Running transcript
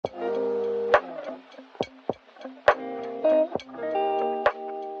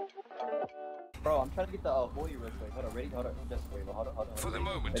trying to get the holy real quick. Hold on, ready? Hold on, just wait. Hold on. For the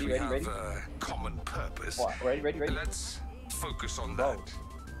moment, ready, we ready, have ready? a common purpose. What? Ready? Let's focus on Bro. that.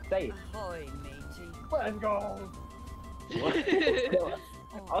 Say it. Ahoy, matey. Let's go.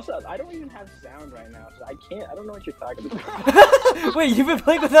 Also, I don't even have sound right now, so I don't know what you're talking about. Wait, you've been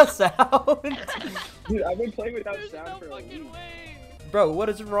playing without sound? Dude, I've been playing without There's sound no for a fucking week. way. Bro, what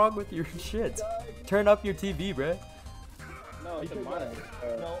is wrong with your shit? Turn up your TV, bro. No, it's a monitor.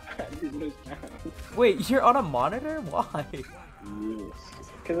 No, there's no sound. Wait, you're on a monitor? Why? Yes.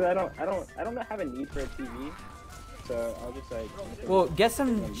 Because I don't have a need for a TV. So I'll just like. Well, get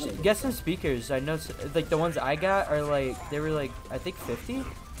some speakers. I know, like the ones I got are like they were like I think 50. Did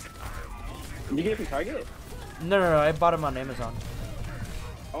you get it from Target? No, I bought them on Amazon.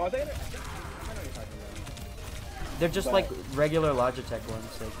 Oh, I know what you're talking about. They're just like regular Logitech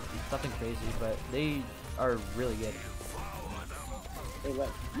ones, like nothing crazy, but they are really good. Hey,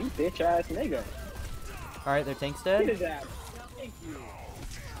 look, you bitch ass nigga. All right, their tank's Get dead. his ass. Thank you.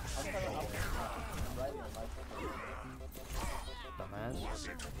 Dumbass.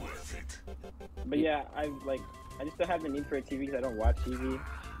 But yeah, I just don't have the need for a TV because I don't watch TV.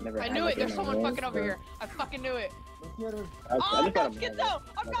 Never I had, knew like, it. There's in my someone room, fucking over so- here. I fucking knew it. Okay, Oh, I I'm just not got him. schizo.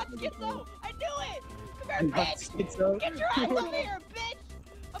 I'm not schizo. I knew it. Come here, Not bitch. schizo? Get your ass over here, bitch.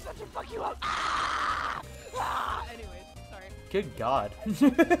 I'm about to fuck you up. Ah! Ah! Anyways, sorry. Good God.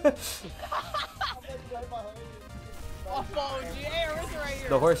 Oh, GA, where's it right here?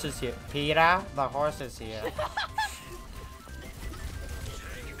 The horse is here. Peter, the horse is here.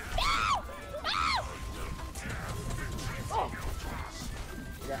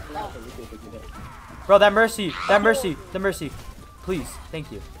 Bro, that mercy. Please,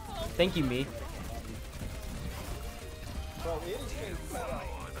 thank you. Thank you, me.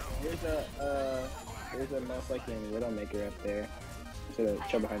 There's a motherfucking Widowmaker up there. So the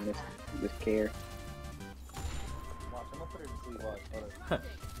show behind this care. Watch, I'm gonna put her to sleep. Watch, hold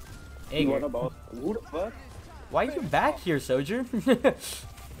Hey, you want a ball? Who the fuck? why are you back here, Sojourn?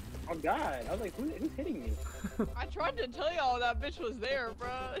 Oh god, I was like, who's hitting me? I tried to tell y'all that bitch was there, bro.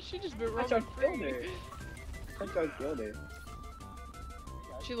 She just been I roaming tried to kill free. her. I tried to kill her.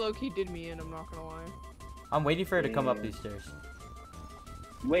 She low-key did me in, I'm not gonna lie. I'm waiting for her to come up these stairs.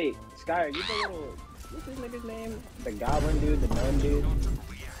 Wait, Sky, are you the little... What's this nigga's name? The goblin dude, the gnome dude?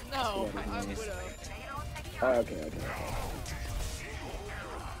 No, I'm Widow. Oh, okay.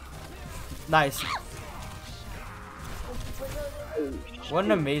 Nice. Oh, What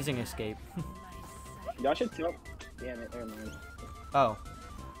an amazing escape. y'all should tell... Damn it, never mind. Oh.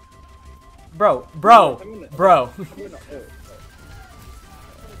 Bro. Bro.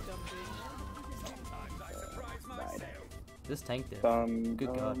 This tank did.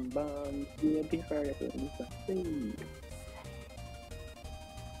 Good God.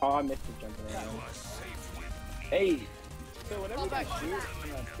 Oh, I missed the jumping around. Hey! So whenever you guys shoot,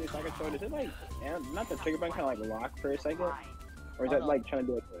 this I control, is it like, not the trigger button kind of like lock for a second? Or is that like trying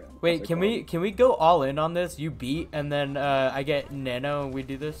to do it? Wait, can we go all in on this? You beat, and then I get nano, and we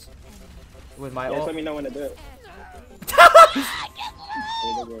do this with my Just ult. let me know when to do it.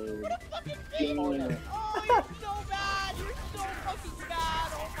 Oh, you're so bad! You're so fucking bad!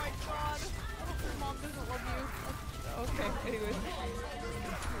 Oh my god! Your mom doesn't love you. Okay, anyways.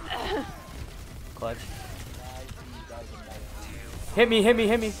 Clutch. Hit me.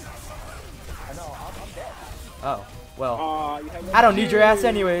 Oh, well. I don't need your ass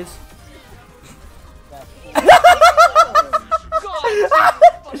anyways. God!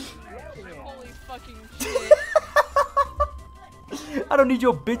 Holy fucking shit. I don't need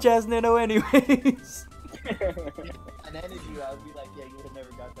your bitch ass nano anyways. And then if you, I would be like, yeah, you would have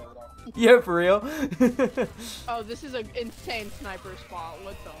never got that without. Yeah, for real. Oh, this is an insane sniper spot.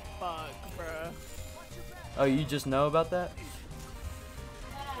 What the fuck, bruh? Oh, you just know about that?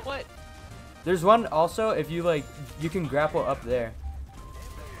 What? There's one also, if you like, you can grapple up there.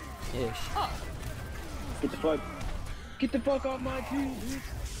 Ish. Oh. Get the fuck off my team, dude.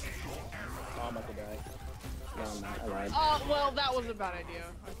 Oh, I'm about to die. No, I'm not. I lied. Oh, well, that was a bad idea.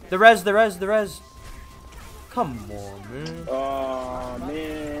 Okay. The res. Come on, man. Oh,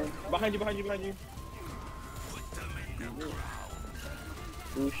 man. Behind you.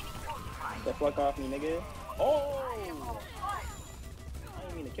 Boost. Get the fuck off me, nigga. Oh! I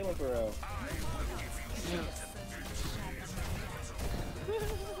didn't mean to kill him for real.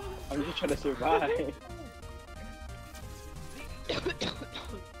 I'm just trying to survive.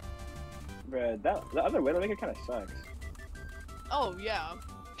 Bruh, the other Widowmaker kind of sucks. Oh, yeah.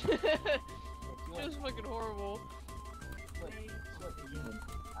 Just fucking horrible.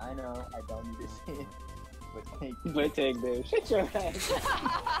 I know, I don't need to say it. But take this. Shut your ass.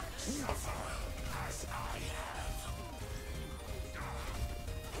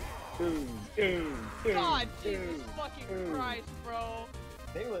 God, Jesus fucking Christ, bro.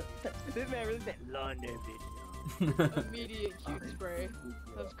 This man really said London, bitch. Immediate cute spray.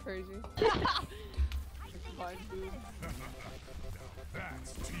 That's crazy. Fine, dude.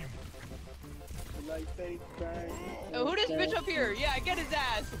 Oh, who this bitch up here? Yeah, get his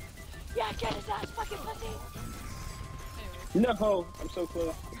ass. Yeah, get his ass, fucking pussy. No, I'm so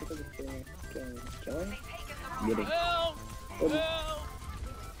close. Killing. Get it. Help! Help!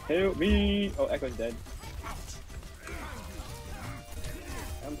 Help me! Oh, Echo's dead. I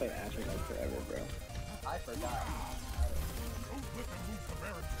haven't played Ash in like forever, bro. I forgot.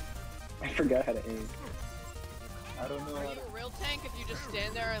 I forgot how to aim. I don't know Are how you to... a real tank if you just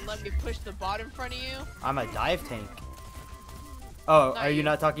stand there and let me push the bot in front of you? I'm a dive tank. Oh, Not are you you.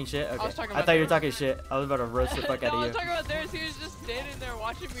 not talking shit? Okay. was talking I about thought you were theirs. talking shit. I was about to roast the fuck No, out I of was you. talking about theirs. He was just standing there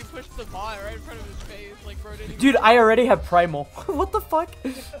watching me push the bot right in front of his face. Like, bro, didn't even... Dude, I already have primal. What the fuck?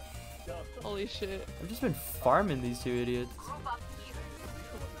 Holy shit. I've just been farming these two idiots.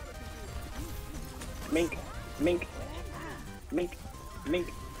 Mink. Mink. Mink.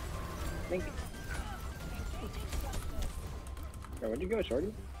 Mink. Mink. Bro, where'd you go,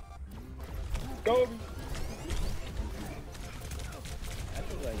 shorty? Go! That's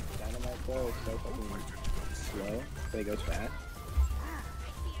just like dynamite though, it's so fucking slow, but it goes fast.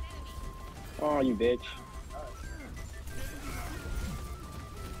 Oh, you bitch.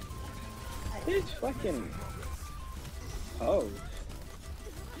 Bitch, fucking. Oh.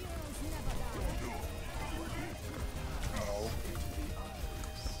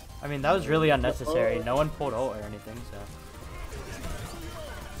 I mean, that was really unnecessary. No one pulled ult or anything, so.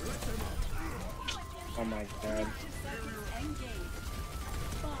 Oh my god.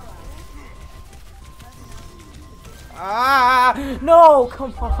 Ah! No!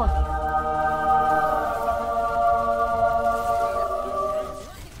 Come on!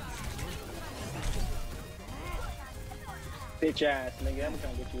 Bitch ass, nigga, I'm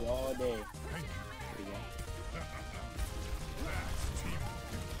trying to get you all day.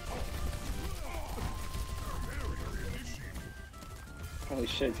 Holy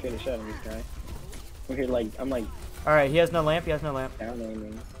shit, it's getting a shot on this guy. We're here like, I'm like Alright, he has no lamp, he has no lamp. down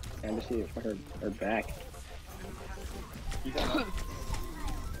aiming. And just see it for her back.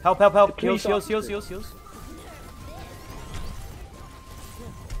 Help, help, help! The Heals, police heals, heals, officer. heals, heals.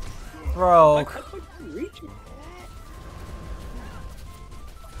 Bro. Like, how the fuck did you reach me?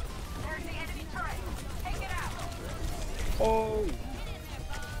 Oh!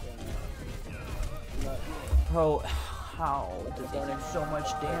 Bro, how? This is so much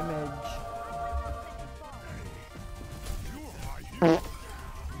damage.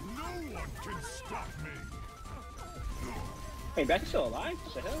 Hey, Beck's still alive?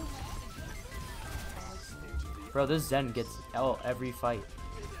 What the hell? Bro, this Zen gets L every fight.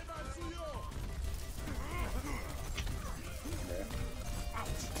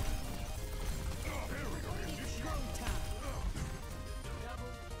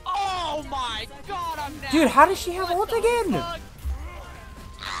 Oh my god, I'm now. Dude, how does she have ult again? Fuck?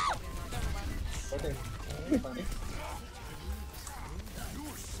 Okay. Funny.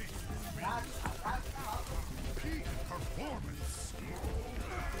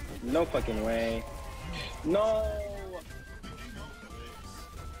 No fucking way. No!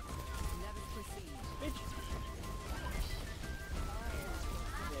 Bitch.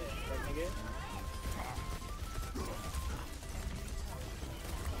 Yeah, that nigga.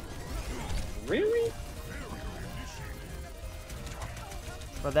 Really?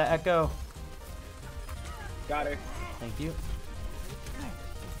 Bro, that echo. Got her. Thank you.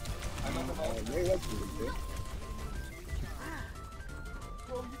 Very lucky, dude.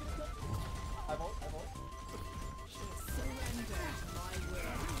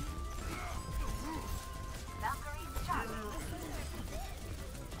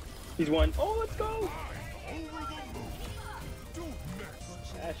 He's won. Oh, let's go!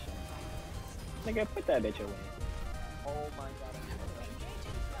 Ash. Nigga, put that bitch away. Oh my god.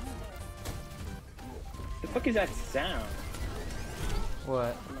 The fuck is that sound?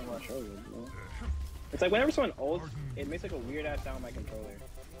 What? I'm not gonna show you, bro. It's like whenever someone ults, it makes like a weird ass sound on my controller.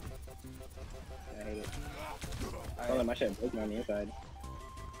 I hate it. Oh, my shit broken on the inside.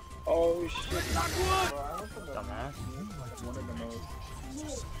 Oh shit. Dumbass. One of the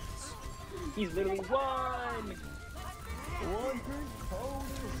most. He's literally won!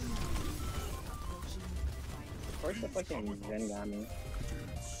 Where's the fucking Zen got me?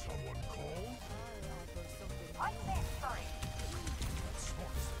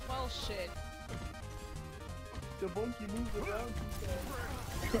 Well, shit. The monkey moves around.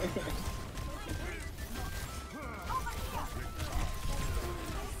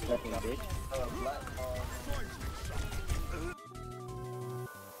 Fucking bitch. Black,